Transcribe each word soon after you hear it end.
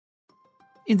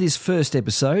In this first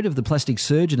episode of The Plastic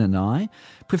Surgeon and I,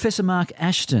 Professor Mark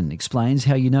Ashton explains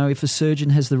how you know if a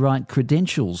surgeon has the right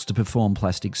credentials to perform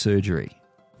plastic surgery.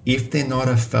 If they're not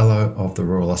a fellow of the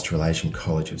Royal Australasian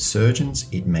College of Surgeons,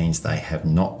 it means they have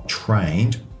not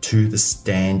trained to the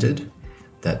standard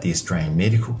that the Australian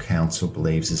Medical Council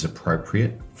believes is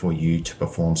appropriate for you to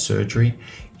perform surgery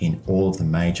in all of the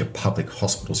major public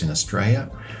hospitals in Australia.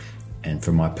 And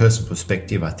from my personal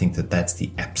perspective, I think that that's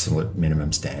the absolute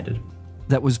minimum standard.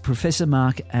 That was Professor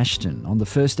Mark Ashton on the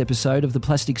first episode of The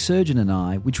Plastic Surgeon and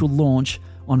I, which will launch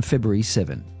on February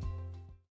 7.